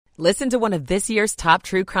Listen to one of this year's top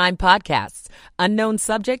true crime podcasts. Unknown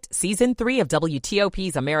Subject, Season 3 of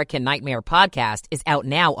WTOP's American Nightmare podcast is out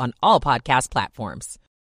now on all podcast platforms.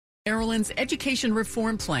 Maryland's education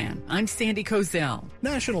reform plan. I'm Sandy Kozel.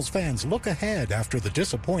 Nationals fans look ahead after the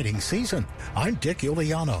disappointing season. I'm Dick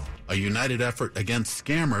Iuliano. A united effort against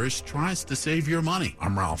scammers tries to save your money.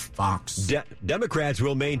 I'm Ralph Fox. Democrats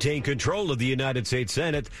will maintain control of the United States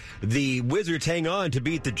Senate. The Wizards hang on to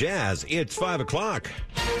beat the Jazz. It's 5 o'clock.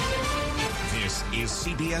 This is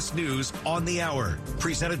CBS News on the Hour,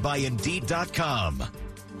 presented by Indeed.com.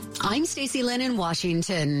 I'm Stacey Lynn in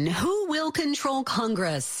Washington. Who will control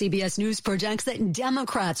Congress? CBS News projects that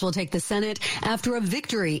Democrats will take the Senate after a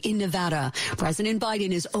victory in Nevada. President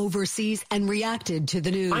Biden is overseas and reacted to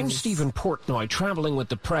the news. I'm Stephen Portnoy, traveling with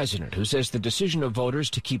the president, who says the decision of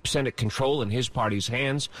voters to keep Senate control in his party's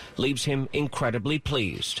hands leaves him incredibly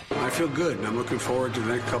pleased. I feel good, and I'm looking forward to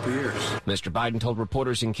the next couple of years. Mr. Biden told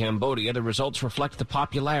reporters in Cambodia the results reflect the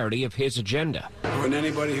popularity of his agenda. There wasn't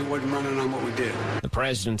anybody who wasn't running on what we did. The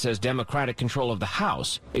president says Democratic control of the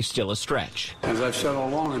House is still a stretch. As I've said all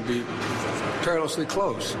along, it'd be perilously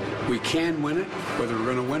close. We can win it. Whether we're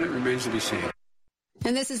going to win it remains to be seen.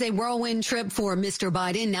 And this is a whirlwind trip for Mr.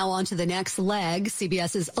 Biden. Now on to the next leg.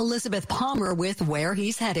 CBS's Elizabeth Palmer with where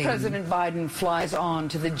he's heading. President Biden flies on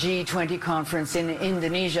to the G20 conference in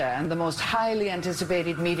Indonesia, and the most highly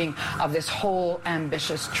anticipated meeting of this whole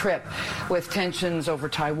ambitious trip. With tensions over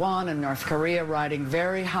Taiwan and North Korea riding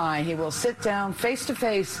very high, he will sit down face to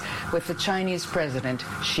face with the Chinese President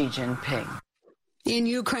Xi Jinping. In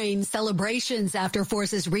Ukraine, celebrations after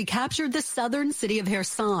forces recaptured the southern city of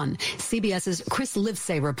Kherson. CBS's Chris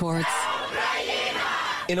Livesay reports.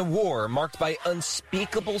 In a war marked by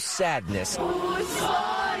unspeakable sadness,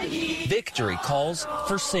 victory calls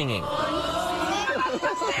for singing.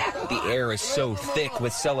 The air is so thick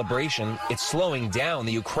with celebration, it's slowing down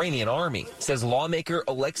the Ukrainian army, says lawmaker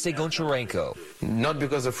Alexei Goncharenko. Not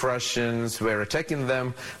because of Russians were attacking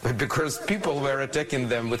them, but because people were attacking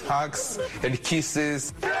them with hugs and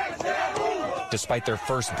kisses. Despite their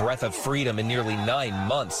first breath of freedom in nearly 9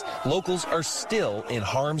 months, locals are still in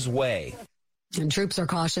harm's way. And troops are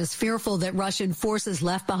cautious, fearful that Russian forces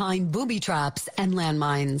left behind booby traps and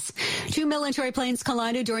landmines. 2 military planes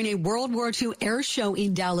collided during a World War II air show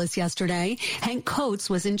in Dallas yesterday. Hank Coates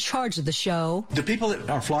was in charge of the show. The people that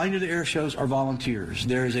are flying to the air shows are volunteers.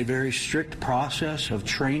 There is a very strict process of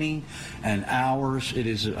training and hours. It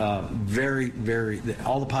is all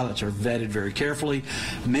the pilots are vetted very carefully.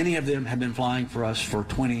 Many of them have been flying for us for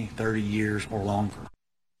 20, 30 years or longer.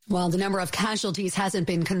 While the number of casualties hasn't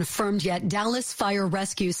been confirmed yet, Dallas Fire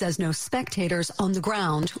Rescue says no spectators on the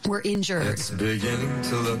ground were injured. It's beginning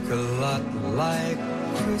to look a lot like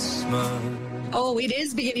Christmas. Oh, it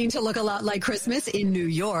is beginning to look a lot like Christmas in New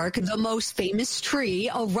York. The most famous tree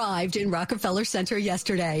arrived in Rockefeller Center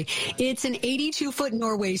yesterday. It's an 82-foot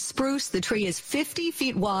Norway spruce. The tree is 50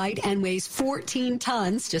 feet wide and weighs 14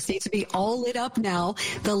 tons. Just needs to be all lit up now.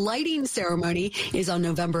 The lighting ceremony is on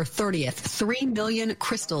November 30th. 3 million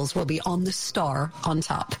crystals will be on the star on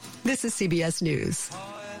top. This is CBS News.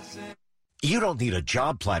 You don't need a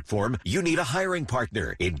job platform. You need a hiring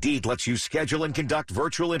partner. Indeed lets you schedule and conduct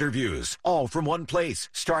virtual interviews, all from one place.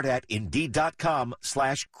 Start at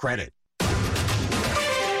Indeed.com/credit.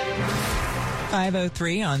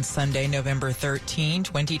 5:03 on Sunday, November 13,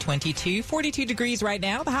 2022. 42 degrees right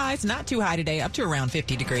now. The high's not too high today, up to around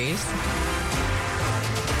 50 degrees.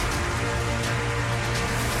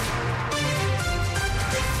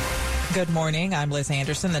 Good morning. I'm Liz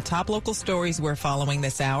Anderson. The top local stories we're following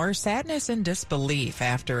this hour. Sadness and disbelief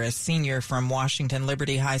after a senior from Washington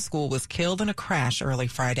Liberty High School was killed in a crash early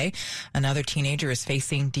Friday. Another teenager is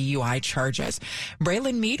facing DUI charges.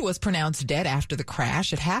 Braylon Mead was pronounced dead after the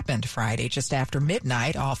crash. It happened Friday just after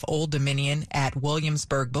midnight off Old Dominion at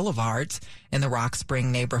Williamsburg Boulevards in the Rock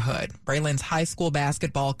Spring neighborhood. Braylon's high school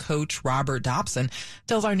basketball coach, Robert Dobson,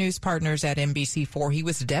 tells our news partners at NBC4 he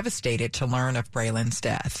was devastated to learn of Braylon's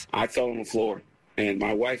death. I fell on the floor, and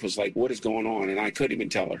my wife was like, "What is going on?" And I couldn't even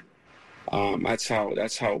tell her. That's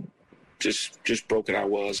how just broken I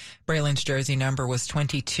was. Braylon's jersey number was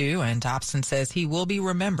 22, and Dobson says he will be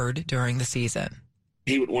remembered during the season.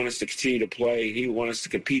 He would want us to continue to play. He would want us to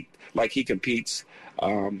compete like he competes.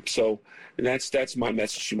 So that's my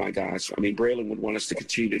message to my guys. I mean, Braylon would want us to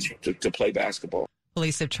continue to play basketball.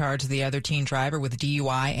 Police have charged the other teen driver with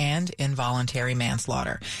DUI and involuntary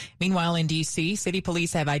manslaughter. Meanwhile, in D.C., city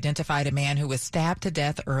police have identified a man who was stabbed to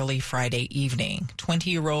death early Friday evening.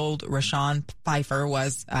 20-year-old Rashawn Pfeiffer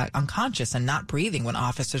was unconscious and not breathing when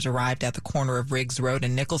officers arrived at the corner of Riggs Road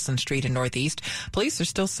and Nicholson Street in Northeast. Police are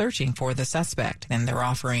still searching for the suspect, and they're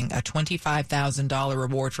offering a $25,000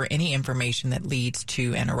 reward for any information that leads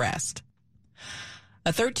to an arrest.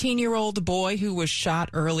 A 13-year-old boy who was shot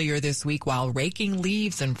earlier this week while raking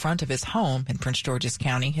leaves in front of his home in Prince George's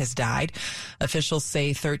County has died. Officials say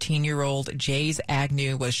 13-year-old Jays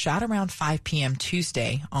Agnew was shot around 5 p.m.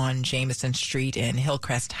 Tuesday on Jameson Street in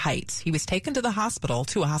Hillcrest Heights. He was taken to a hospital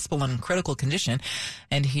in critical condition,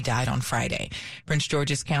 and he died on Friday. Prince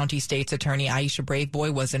George's County State's Attorney Aisha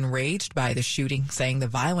Braveboy was enraged by the shooting, saying the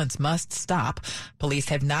violence must stop. Police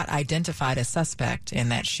have not identified a suspect in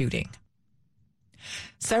that shooting.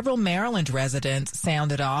 Several Maryland residents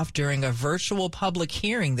sounded off during a virtual public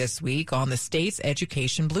hearing this week on the state's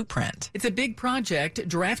education blueprint. It's a big project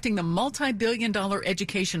drafting the multi-billion-dollar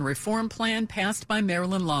education reform plan passed by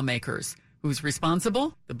Maryland lawmakers. Who's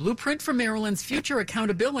responsible? The Blueprint for Maryland's Future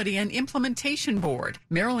Accountability and Implementation Board.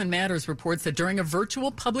 Maryland Matters reports that during a virtual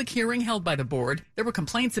public hearing held by the board, there were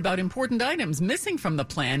complaints about important items missing from the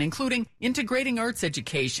plan, including integrating arts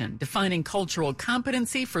education, defining cultural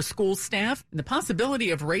competency for school staff, and the possibility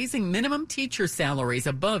of raising minimum teacher salaries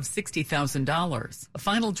above $60,000. A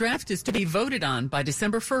final draft is to be voted on by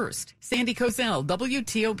December 1st. Sandy Kozel,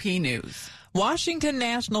 WTOP News. Washington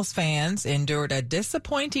Nationals fans endured a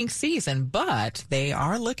disappointing season, but they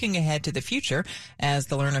are looking ahead to the future as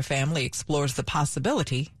the Lerner family explores the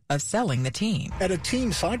possibility of selling the team. At a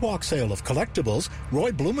team sidewalk sale of collectibles,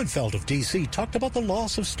 Roy Blumenfeld of D.C. talked about the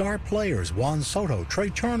loss of star players Juan Soto, Trey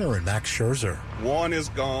Turner, and Max Scherzer. Juan is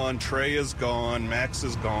gone, Trey is gone, Max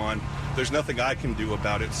is gone. There's nothing I can do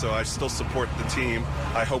about it, so I still support the team.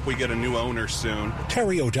 I hope we get a new owner soon.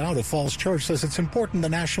 Terry O'Dowd of Falls Church says it's important the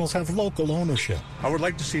Nationals have local ownership. I would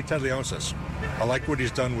like to see Ted Leonsis. I like what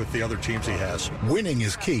he's done with the other teams he has. Winning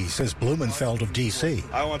is key, says Blumenfeld of D.C.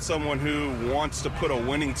 I want someone who wants to put a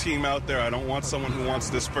winning team out there. I don't want someone who wants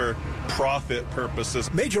this for profit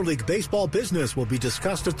purposes. Major League Baseball business will be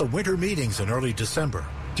discussed at the winter meetings in early December.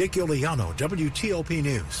 Dick Iuliano, WTOP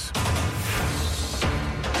News.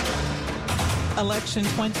 Election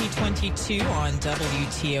 2022 on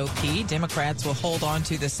WTOP. Democrats will hold on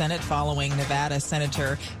to the Senate following Nevada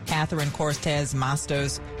Senator Catherine Cortez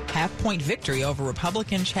Masto's half-point victory over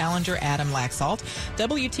Republican challenger Adam Laxalt.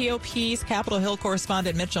 WTOP's Capitol Hill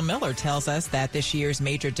correspondent Mitchell Miller tells us that this year's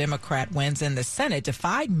major Democrat wins in the Senate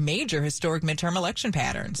defied major historic midterm election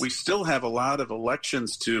patterns. We still have a lot of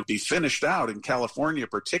elections to be finished out in California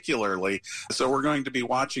particularly, so we're going to be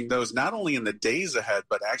watching those not only in the days ahead,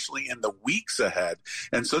 but actually in the weeks ahead.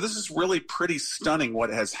 And so this is really pretty stunning what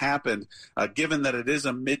has happened, given that it is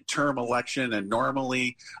a midterm election, and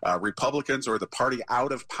normally Republicans or the party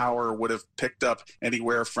out of power would have picked up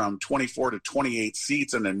anywhere from 24 to 28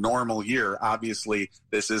 seats in a normal year. Obviously,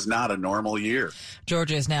 this is not a normal year.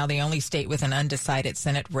 Georgia is now the only state with an undecided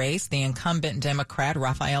Senate race. The incumbent Democrat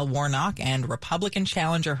Raphael Warnock and Republican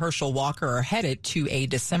challenger Herschel Walker are headed to a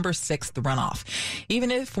December 6th runoff. Even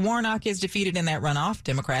if Warnock is defeated in that runoff,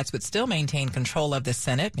 Democrats would still maintain control of the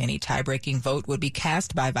Senate. Any tie-breaking vote would be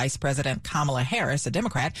cast by Vice President Kamala Harris, a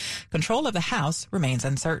Democrat. Control of the House remains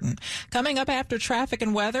uncertain. Coming up after traffic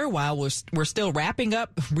and weather, while we're still wrapping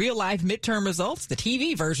up real-life midterm results, the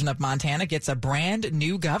TV version of Montana gets a brand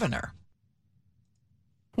new governor.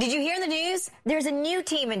 Did you hear the news? There's a new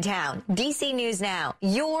team in town, DC News Now,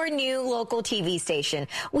 your new local TV station.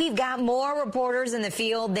 We've got more reporters in the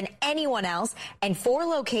field than anyone else and 4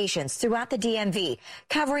 locations throughout the DMV,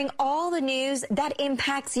 covering all the news that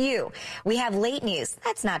impacts you. We have late news.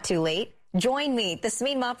 That's not too late. Join me,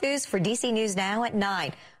 Tasmin Mahfouz, for DC News Now at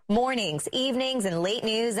 9. Mornings, evenings, and late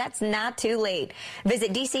news, that's not too late.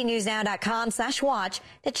 Visit dcnewsnow.com/watch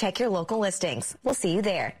to check your local listings. We'll see you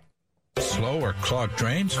there. Slow or clogged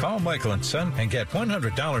drains? Call Michael & Son and get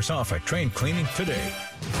 $100 off a drain cleaning today.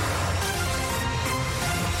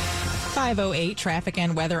 5:08 traffic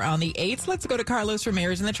and weather on the 8th. Let's go to Carlos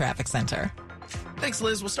Ramirez in the traffic center. Thanks,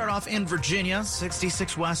 Liz. We'll start off in Virginia,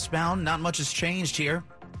 66 westbound. Not much has changed here.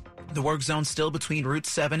 The work zone still between Route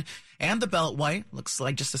 7 and the Beltway. Looks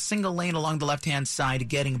like just a single lane along the left-hand side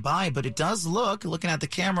getting by, but it does look, looking at the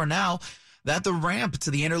camera now, that the ramp to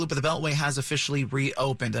the inner loop of the Beltway has officially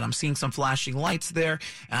reopened. And I'm seeing some flashing lights there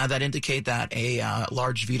that indicate that a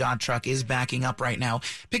large VDOT truck is backing up right now,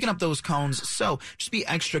 picking up those cones. So just be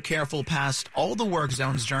extra careful past all the work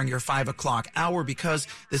zones during your 5 o'clock hour, because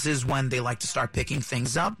this is when they like to start picking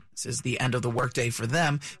things up. This is the end of the workday for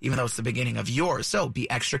them, even though it's the beginning of yours. So be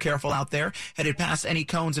extra careful out there. Headed past any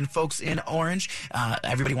cones and folks in orange.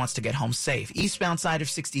 Everybody wants to get home safe. Eastbound side of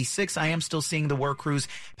 66, I am still seeing the work crews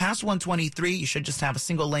past 123. You should just have a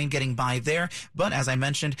single lane getting by there. But as I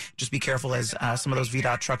mentioned, just be careful as some of those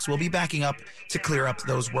VDOT trucks will be backing up to clear up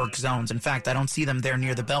those work zones. In fact, I don't see them there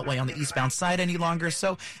near the Beltway on the eastbound side any longer,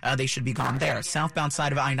 so they should be gone there. Southbound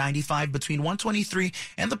side of I-95 between 123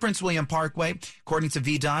 and the Prince William Parkway. According to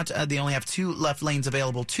VDOT, they only have 2 left lanes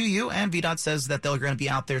available to you, and VDOT says that they're going to be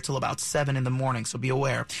out there till about 7 in the morning, so be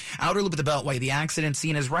aware. Outer loop of the Beltway, the accident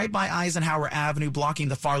scene is right by Eisenhower Avenue, blocking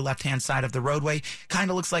the far left-hand side of the roadway. Kind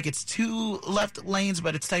of looks like it's 2 left lanes,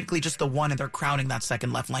 but it's technically just the one, and they're crowding that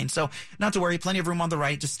second left lane. So not to worry, plenty of room on the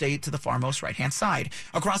right. Just stay to the farmost right-hand side.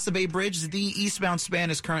 Across the Bay Bridge, the eastbound span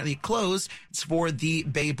is currently closed. It's for the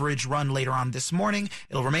Bay Bridge run later on this morning.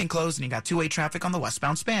 It'll remain closed, and you got two-way traffic on the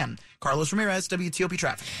westbound span. Carlos Ramirez, WTOP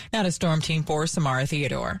Traffic. Now to Storm Team 4, Samara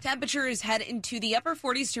Theodore. Temperatures head into the upper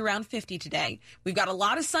 40s to around 50 today. We've got a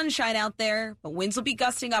lot of sunshine out there, but winds will be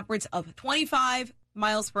gusting upwards of 25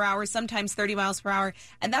 miles per hour, sometimes 30 miles per hour,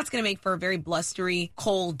 and that's going to make for a very blustery,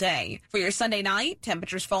 cold day. For your Sunday night,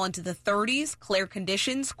 temperatures fall into the 30s, clear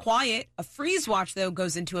conditions, quiet. A freeze watch, though,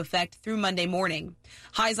 goes into effect through Monday morning.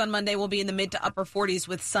 Highs on Monday will be in the mid to upper 40s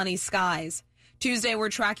with sunny skies. Tuesday, we're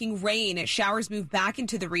tracking rain. Showers move back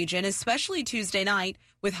into the region, especially Tuesday night,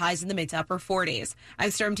 with highs in the mid to upper 40s. I'm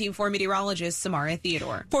Storm Team 4 meteorologist Samara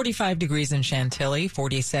Theodore. 45 degrees in Chantilly,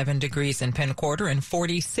 47 degrees in Penn Quarter, and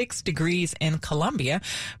 46 degrees in Columbia.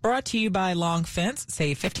 Brought to you by Long Fence.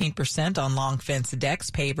 Save 15% on Long Fence decks,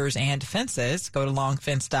 pavers, and fences. Go to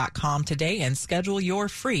longfence.com today and schedule your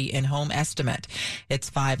free in-home estimate. It's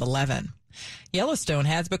 5:11. Yellowstone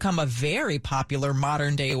has become a very popular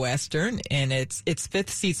modern-day Western, and its 5th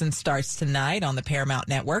season starts tonight on the Paramount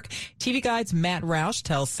Network. TV Guide's Matt Roush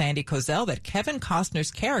tells Sandy Kozel that Kevin Costner's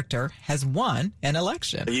character has won an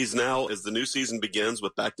election. He's now, as the new season begins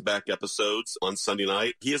with back-to-back episodes on Sunday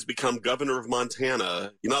night, he has become governor of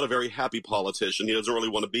Montana. He's not a very happy politician. He doesn't really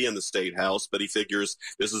want to be in the state house, but he figures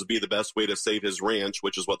this is be the best way to save his ranch,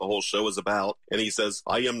 which is what the whole show is about. And he says,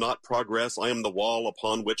 I am not progress. I am the wall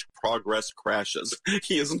upon which progress crashes.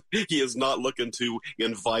 He is not looking to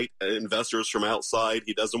invite investors from outside.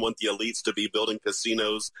 He doesn't want the elites to be building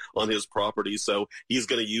casinos on his property. So he's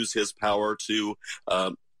going to use his power to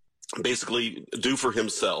basically do for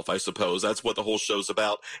himself, I suppose. That's what the whole show's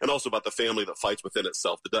about, and also about the family that fights within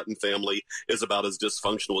itself. The Dutton family is about as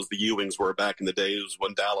dysfunctional as the Ewings were back in the days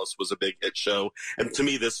when Dallas was a big hit show. And to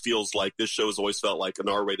me, this show has always felt like an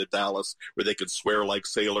R-rated Dallas, where they could swear like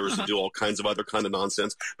sailors and do all kinds of other kind of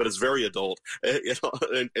nonsense, but it's very adult.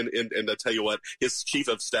 And I tell you what, his chief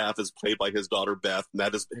of staff is played by his daughter Beth, and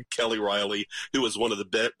that is Kelly Riley, who is one of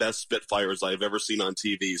the best Spitfires I've ever seen on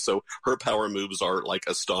TV. So her power moves are like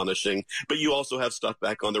astonishing. But you also have stuff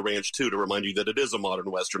back on the ranch, too, to remind you that it is a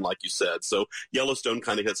modern Western, like you said. So Yellowstone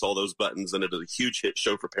kind of hits all those buttons, and it is a huge hit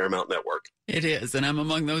show for Paramount Network. It is, and I'm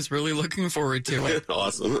among those really looking forward to it.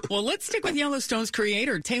 Awesome. Well, let's stick with Yellowstone's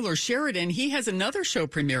creator, Taylor Sheridan. He has another show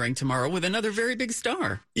premiering tomorrow with another very big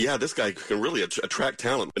star. Yeah, this guy can really attract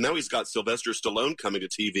talent. But now he's got Sylvester Stallone coming to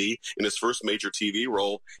TV in his first major TV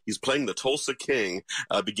role. He's playing the Tulsa King.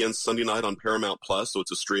 Begins Sunday night on Paramount Plus, so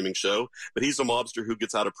it's a streaming show. But he's a mobster who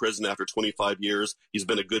gets out of prison after 25 years. He's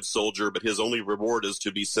been a good soldier, but his only reward is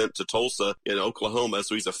to be sent to Tulsa in Oklahoma.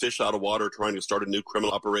 So he's a fish out of water trying to start a new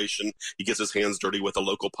criminal operation. He gets his hands dirty with a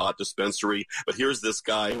local pot dispensary. But here's this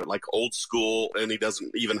guy, like old school, and he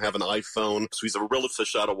doesn't even have an iPhone. So he's a real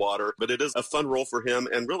fish out of water. But it is a fun role for him.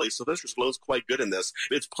 And really, Sylvester Stallone's quite good in this.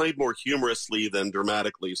 It's played more humorously than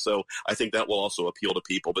dramatically. So I think that will also appeal to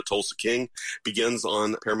people. But Tulsa King begins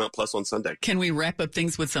on Paramount Plus on Sunday. Can we wrap up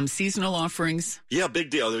things with some seasonal offerings? Yeah, big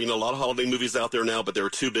deal. A lot of holiday movies out there now, but there are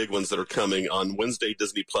two big ones that are coming. On Wednesday,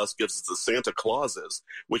 Disney Plus gives us the Santa Clauses,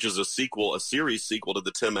 which is a series sequel to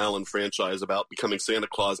the Tim Allen franchise about becoming Santa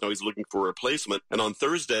Claus. Now he's looking for a replacement. And on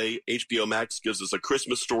Thursday, HBO Max gives us A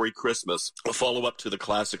Christmas Story Christmas, a follow-up to the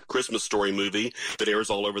classic Christmas Story movie that airs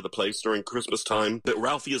all over the place during Christmas time. But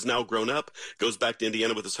Ralphie is now grown up, goes back to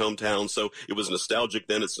Indiana with his hometown, so it was nostalgic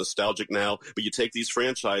then, it's nostalgic now. But you take these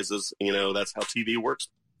franchises, that's how TV works.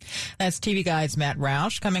 That's TV Guide's Matt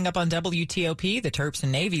Roush. Coming up on WTOP, the Terps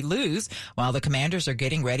and Navy lose while the Commanders are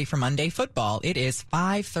getting ready for Monday football. It is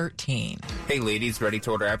 5:13. Hey, ladies, ready to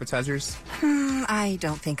order appetizers? I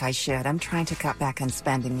don't think I should. I'm trying to cut back on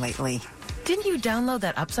spending lately. Didn't you download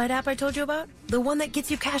that Upside app I told you about? The one that gets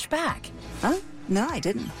you cash back. Huh? No, I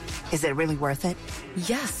didn't. Is it really worth it?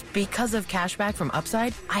 Yes, because of cash back from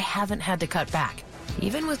Upside, I haven't had to cut back,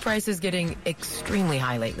 even with prices getting extremely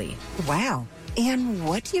high lately. Wow. And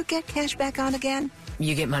what do you get cash back on again?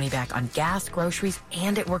 You get money back on gas, groceries,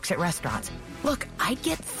 and it works at restaurants. Look, I'd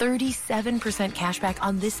get 37% cash back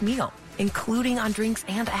on this meal, including on drinks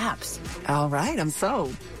and apps. All right, I'm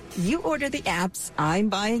sold. You order the apps, I'm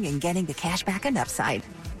buying and getting the cash back and Upside.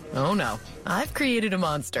 Oh no, I've created a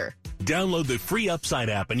monster. Download the free Upside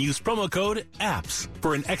app and use promo code APPS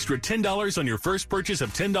for an extra $10 on your first purchase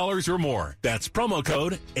of $10 or more. That's promo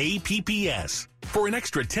code APPS for an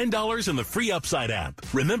extra $10 in the free Upside app.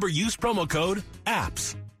 Remember, use promo code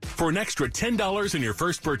APPS for an extra $10 in your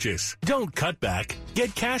first purchase. Don't cut back.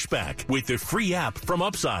 Get cash back with the free app from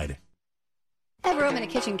Upside. Ever open a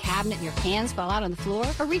kitchen cabinet and your pans fall out on the floor?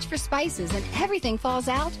 Or reach for spices and everything falls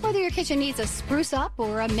out? Whether your kitchen needs a spruce up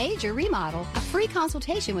or a major remodel, a free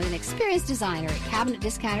consultation with an experienced designer at Cabinet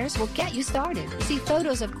Discounters will get you started. See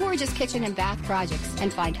photos of gorgeous kitchen and bath projects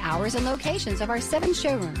and find hours and locations of our 7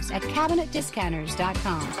 showrooms at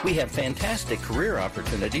CabinetDiscounters.com. We have fantastic career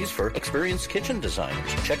opportunities for experienced kitchen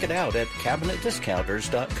designers. Check it out at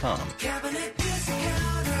CabinetDiscounters.com. Cabinet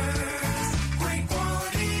Discounters. Great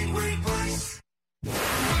quality, great price.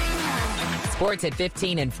 Sports at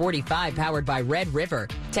 15 and 45, powered by Red River.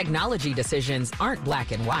 Technology decisions aren't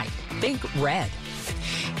black and white. Think red.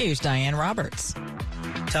 Here's Diane Roberts.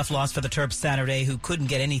 Tough loss for the Terps Saturday, who couldn't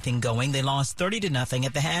get anything going. They lost 30-0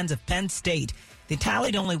 at the hands of Penn State. They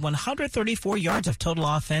tallied only 134 yards of total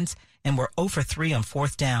offense and were 0 for 3 on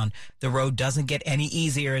 4th down. The road doesn't get any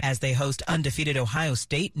easier as they host undefeated Ohio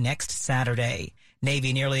State next Saturday.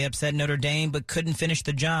 Navy nearly upset Notre Dame but couldn't finish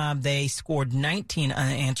the job. They scored 19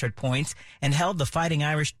 unanswered points and held the Fighting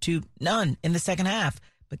Irish to none in the second half,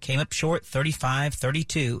 but came up short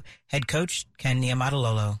 35-32. Head coach Ken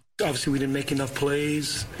Niumatalolo. Obviously, we didn't make enough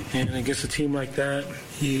plays, and against a team like that,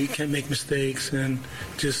 you can't make mistakes, and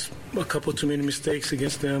just a couple too many mistakes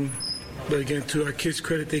against them. But again, to our kids'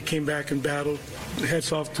 credit, they came back and battled.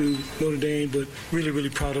 Hats off to Notre Dame, but really,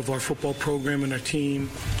 really proud of our football program and our team.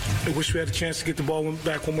 I wish we had a chance to get the ball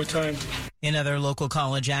back one more time. In other local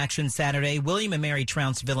college action Saturday, William & Mary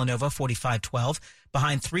trounced Villanova 45-12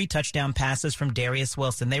 behind 3 touchdown passes from Darius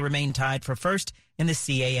Wilson. They remain tied for first in the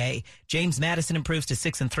CAA. James Madison improves to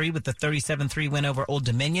 6-3 with the 37-3 win over Old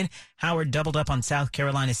Dominion. Howard doubled up on South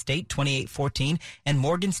Carolina State 28-14, and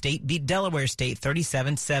Morgan State beat Delaware State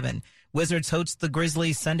 37-7. Wizards host the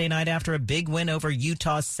Grizzlies Sunday night after a big win over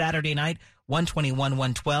Utah Saturday night,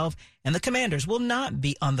 121-112. And the Commanders will not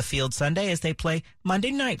be on the field Sunday as they play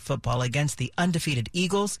Monday Night Football against the undefeated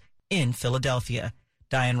Eagles in Philadelphia.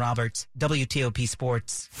 Diane Roberts, WTOP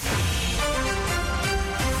Sports.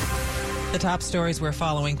 The top stories we're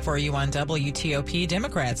following for you on WTOP.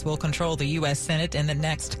 Democrats will control the U.S. Senate in the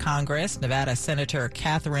next Congress. Nevada Senator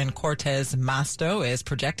Catherine Cortez Masto is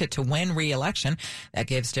projected to win re-election. That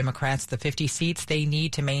gives Democrats the 50 seats they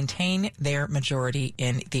need to maintain their majority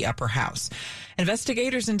in the upper house.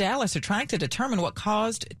 Investigators in Dallas are trying to determine what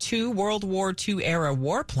caused 2 World War II-era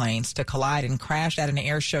warplanes to collide and crash at an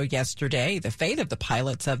air show yesterday. The fate of the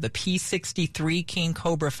pilots of the P-63 King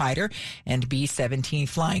Cobra fighter and B-17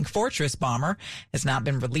 Flying Fortress bomber has not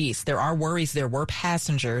been released. There are worries there were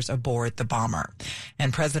passengers aboard the bomber.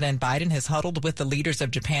 And President Biden has huddled with the leaders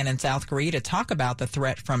of Japan and South Korea to talk about the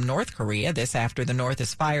threat from North Korea. This after the North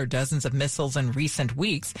has fired dozens of missiles in recent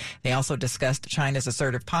weeks. They also discussed China's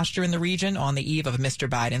assertive posture in the region on the eve of Mr.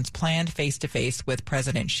 Biden's planned face-to-face with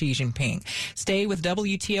President Xi Jinping. Stay with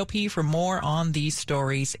WTOP for more on these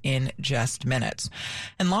stories in just minutes.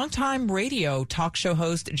 And longtime radio talk show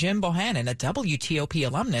host Jim Bohannon, a WTOP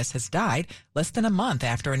alumnus, has died less than a month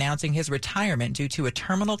after announcing his retirement due to a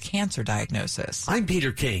terminal cancer diagnosis. I'm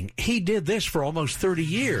Peter King. He did this for almost 30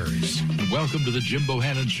 years. Welcome to the Jim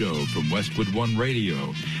Bohannon Show from Westwood One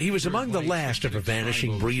Radio. He was among the last of a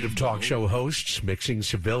vanishing breed of talk show hosts, mixing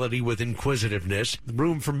civility with inquisitiveness,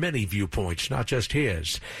 room for many viewpoints, not just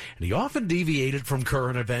his. And he often deviated from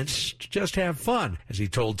current events to just have fun, as he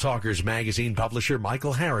told Talkers Magazine publisher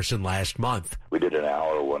Michael Harrison last month. We did an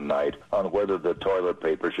hour one night on whether the toilet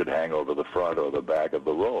paper should hang over the front or the back of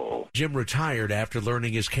the roll. Jim retired after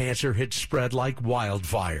learning his cancer had spread like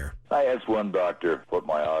wildfire. I asked one doctor what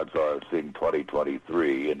my odds are of seeing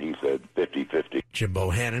 2023, and he said 50-50. Jim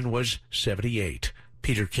Bohannon was 78.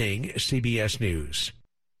 Peter King, CBS News.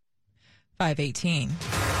 5:18.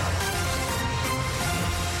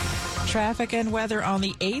 Traffic and weather on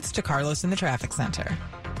the 8th to Carlos in the traffic center.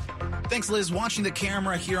 Thanks, Liz. Watching the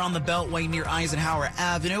camera here on the Beltway near Eisenhower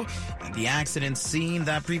Avenue. The accident scene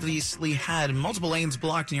that previously had multiple lanes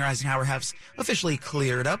blocked near Eisenhower has officially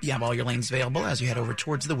cleared up. You have all your lanes available as you head over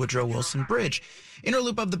towards the Woodrow Wilson Bridge. Inner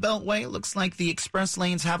loop of the Beltway, looks like the express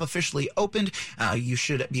lanes have officially opened. You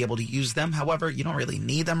should be able to use them. However, you don't really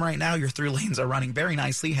need them right now. Your through lanes are running very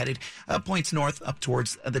nicely, headed points north up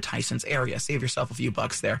towards the Tysons area. Save yourself a few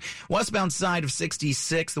bucks there. Westbound side of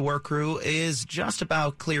 66, the work crew is just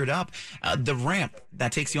about cleared up. The ramp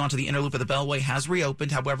that takes you onto the inner loop of the Beltway has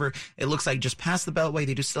reopened. However, it looks like just past the Beltway,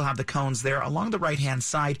 they do still have the cones there along the right-hand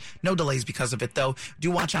side. No delays because of it, though.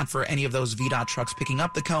 Do watch out for any of those VDOT trucks picking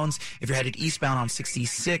up the cones. If you're headed eastbound on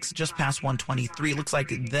 66, just past 123, looks like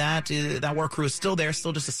that work crew is still there,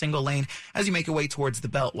 still just a single lane as you make your way towards the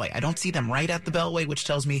Beltway. I don't see them right at the Beltway, which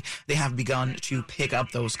tells me they have begun to pick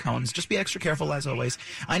up those cones. Just be extra careful as always.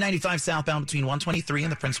 I-95 southbound between 123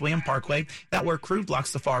 and the Prince William Parkway. That work crew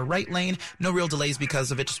blocks the far right lane. No real delays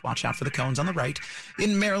because of it. Just watch out for the cones on the right.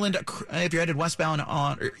 In Maryland, if you're headed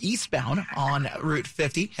eastbound on Route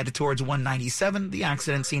 50, headed towards 197, the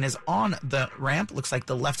accident scene is on the ramp. Looks like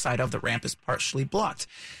the left side of the ramp is partially blocked.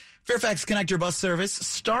 Fairfax Connector bus service.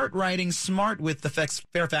 Start riding smart with the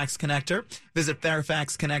Fairfax Connector. Visit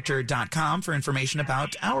fairfaxconnector.com for information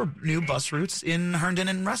about our new bus routes in Herndon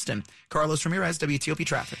and Reston. Carlos Ramirez, WTOP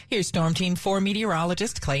Traffic. Here's Storm Team 4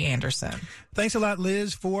 meteorologist Clay Anderson. Thanks a lot,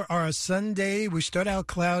 Liz, for our Sunday. We start out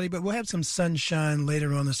cloudy, but we'll have some sunshine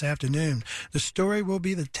later on this afternoon. The story will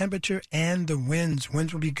be the temperature and the winds.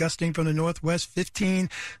 Winds will be gusting from the northwest 15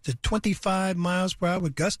 to 25 miles per hour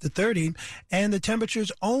with gusts to 30, and the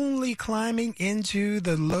temperatures only climbing into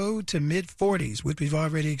the low to mid 40s, which we've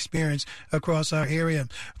already experienced across our area.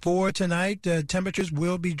 For tonight, temperatures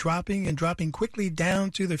will be dropping quickly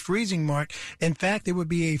down to the freezing mark. In fact, there would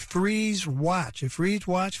be a freeze watch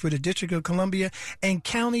for the District of Columbia and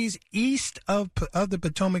counties east of the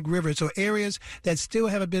Potomac River. So areas that still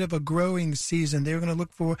have a bit of a growing season, they're going to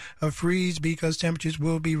look for a freeze because temperatures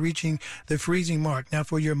will be reaching the freezing mark. Now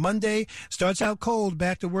for your Monday, starts out cold,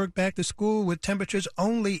 back to work, back to school with temperatures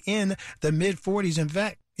only in the mid 40s.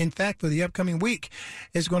 In fact, for the upcoming week,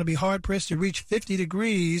 it's going to be hard-pressed to reach 50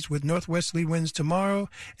 degrees with northwesterly winds tomorrow,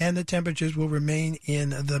 and the temperatures will remain in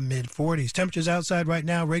the mid-40s. Temperatures outside right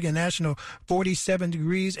now, Reagan National, 47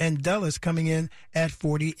 degrees, and Dulles coming in at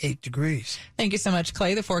 48 degrees. Thank you so much,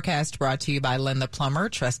 Clay. The forecast brought to you by Lynn the Plumber,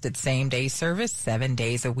 trusted same-day service 7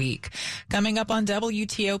 days a week. Coming up on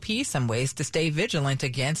WTOP, some ways to stay vigilant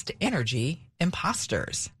against energy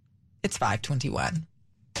imposters. It's 5:21.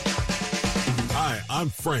 Hi, I'm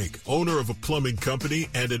Frank, owner of a plumbing company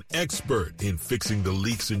and an expert in fixing the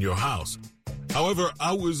leaks in your house. However,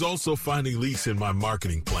 I was also finding leaks in my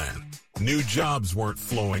marketing plan. New jobs weren't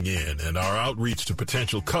flowing in, and our outreach to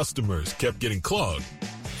potential customers kept getting clogged.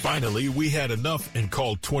 Finally, we had enough and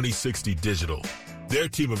called 2060 Digital. Their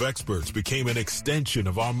team of experts became an extension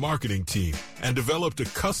of our marketing team and developed a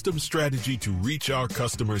custom strategy to reach our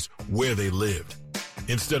customers where they lived.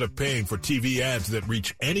 Instead of paying for TV ads that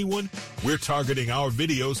reach anyone, we're targeting our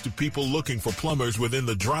videos to people looking for plumbers within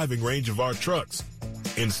the driving range of our trucks.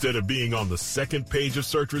 Instead of being on the second page of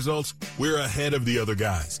search results, we're ahead of the other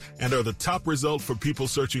guys and are the top result for people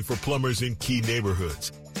searching for plumbers in key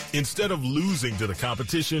neighborhoods. Instead of losing to the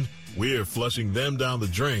competition, we're flushing them down the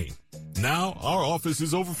drain. Now our office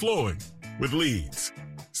is overflowing with leads.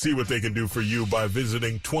 See what they can do for you by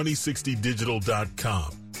visiting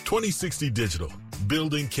 2060digital.com. 2060 Digital,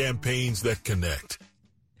 building campaigns that connect.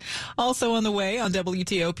 Also on the way on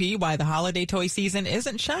WTOP, why the holiday toy season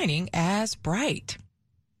isn't shining as bright.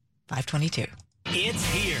 5:22. It's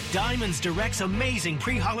here. Diamonds Direct's amazing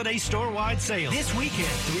pre-holiday store-wide sale. This weekend,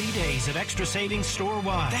 3 days of extra savings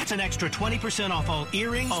store-wide. That's an extra 20% off all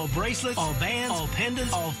earrings, all bracelets, all bands, all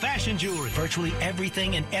pendants, all fashion jewelry. Virtually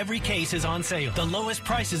everything in every case is on sale. The lowest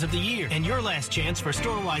prices of the year. And your last chance for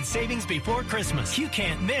store-wide savings before Christmas. You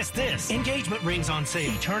can't miss this. Engagement rings on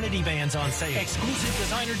sale. Eternity bands on sale. Exclusive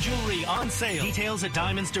designer jewelry on sale. Details at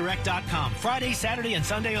DiamondsDirect.com. Friday, Saturday, and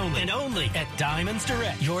Sunday only. And only at Diamonds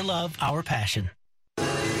Direct. Your love, our passion.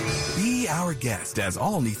 Be our guest as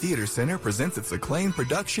Olney Theater Center presents its acclaimed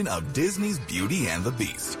production of Disney's Beauty and the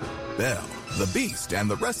Beast. Belle, the Beast, and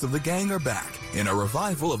the rest of the gang are back in a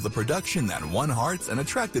revival of the production that won hearts and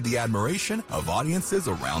attracted the admiration of audiences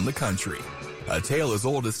around the country. A tale as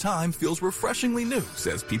old as time feels refreshingly new,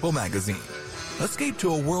 says People magazine. Escape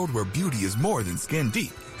to a world where beauty is more than skin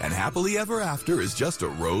deep, and happily ever after is just a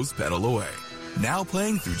rose petal away. Now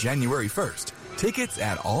playing through January 1st. Tickets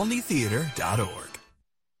at olneytheater.org.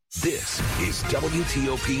 This is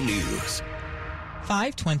WTOP News.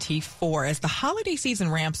 524. As the holiday season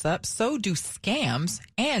ramps up, so do scams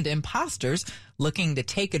and imposters looking to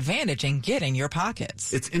take advantage and get in your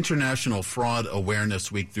pockets. It's International Fraud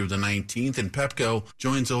Awareness Week through the 19th, and Pepco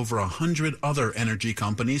joins over 100 other energy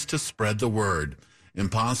companies to spread the word.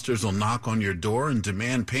 Imposters will knock on your door and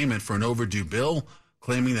demand payment for an overdue bill,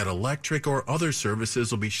 claiming that electric or other services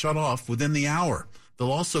will be shut off within the hour.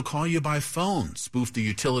 They'll also call you by phone, spoof the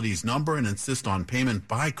utility's number, and insist on payment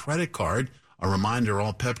by credit card. A reminder,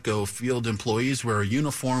 all Pepco field employees wear a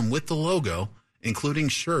uniform with the logo, including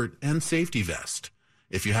shirt and safety vest.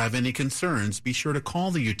 If you have any concerns, be sure to call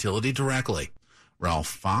the utility directly. Ralph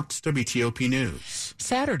Fox, WTOP News.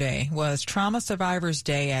 Saturday was Trauma Survivors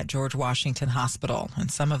Day at George Washington Hospital,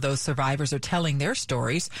 and some of those survivors are telling their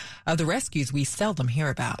stories of the rescues we seldom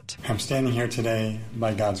hear about. I'm standing here today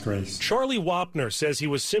by God's grace. Charlie Wapner says he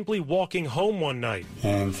was simply walking home one night.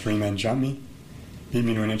 And 3 men jumped me, beat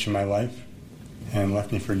me to an inch of my life, and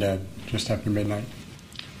left me for dead just after midnight.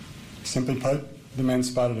 Simply put, the men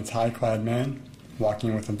spotted a tie-clad man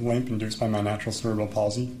walking with a limp induced by my natural cerebral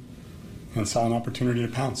palsy, and saw an opportunity to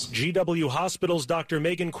pounce. GW Hospital's Dr.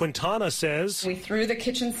 Megan Quintana says, "We threw the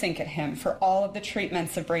kitchen sink at him for all of the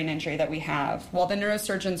treatments of brain injury that we have, while the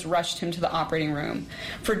neurosurgeons rushed him to the operating room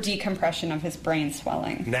for decompression of his brain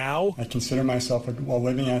swelling." Now, I consider myself a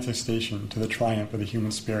living attestation to the triumph of the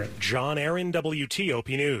human spirit. John Aaron,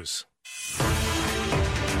 WTOP News.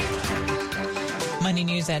 Money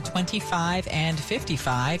News at 25 and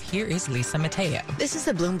 55. Here is Lisa Mateo. This is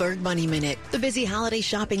the Bloomberg Money Minute. The busy holiday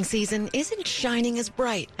shopping season isn't shining as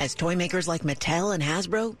bright as toy makers like Mattel and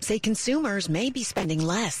Hasbro say consumers may be spending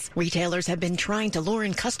less. Retailers have been trying to lure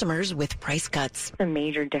in customers with price cuts. The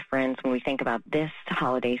major difference when we think about this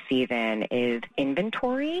holiday season is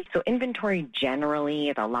inventory. So inventory generally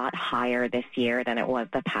is a lot higher this year than it was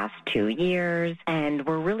the past 2 years. And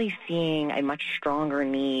we're really seeing a much stronger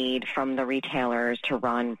need from the retailers to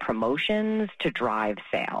run promotions to drive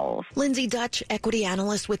sales. Lindsay Dutch, equity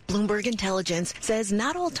analyst with Bloomberg Intelligence, says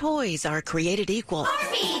not all toys are created equal.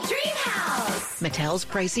 Barbie Dreamhouse! Mattel's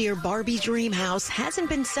pricier Barbie Dreamhouse hasn't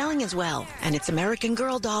been selling as well, and its American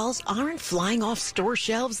Girl dolls aren't flying off store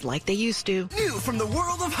shelves like they used to. New from the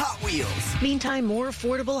world of Hot Wheels. Meantime, more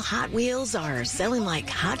affordable Hot Wheels are selling like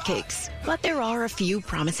hotcakes, but there are a few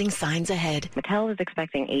promising signs ahead. Mattel is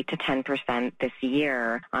expecting 8 to 10% this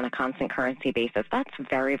year on a constant currency basis. That's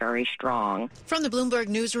very, very strong. From the Bloomberg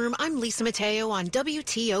Newsroom, I'm Lisa Mateo on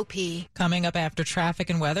WTOP. Coming up after traffic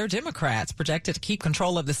and weather, Democrats projected to keep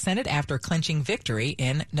control of the Senate after clinching victory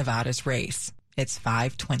in Nevada's race. It's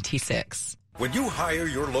 5:26. When you hire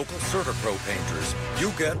your local CertaPro painters,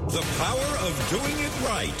 you get the power of doing it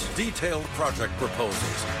right. Detailed project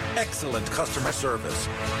proposals, excellent customer service,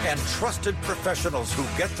 and trusted professionals who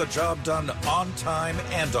get the job done on time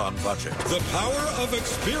and on budget. The power of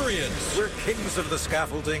experience. We're kings of the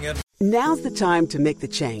scaffolding and... Now's the time to make the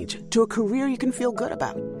change to a career you can feel good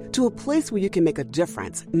about, to a place where you can make a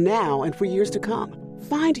difference now and for years to come.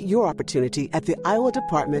 Find your opportunity at the Iowa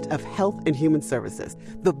Department of Health and Human Services,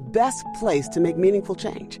 the best place to make meaningful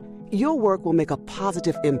change. Your work will make a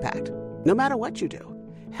positive impact, no matter what you do.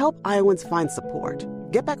 Help Iowans find support,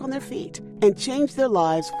 get back on their feet, and change their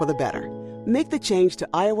lives for the better. Make the change to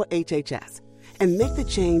Iowa HHS, and make the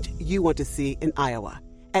change you want to see in Iowa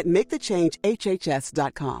at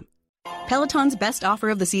MakeTheChangeHHS.com. Peloton's best offer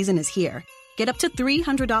of the season is here. Get up to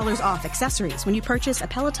 $300 off accessories when you purchase a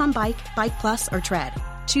Peloton bike, Bike Plus, or Tread.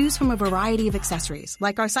 Choose from a variety of accessories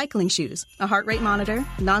like our cycling shoes, a heart rate monitor,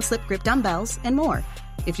 non-slip grip dumbbells, and more.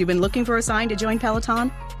 If you've been looking for a sign to join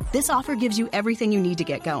Peloton, this offer gives you everything you need to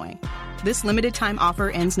get going. This limited time offer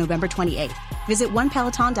ends November 28th. Visit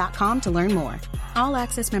onepeloton.com to learn more. All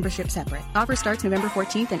access membership separate. Offer starts November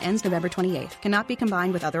 14th and ends November 28th. Cannot be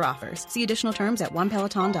combined with other offers. See additional terms at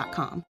onepeloton.com.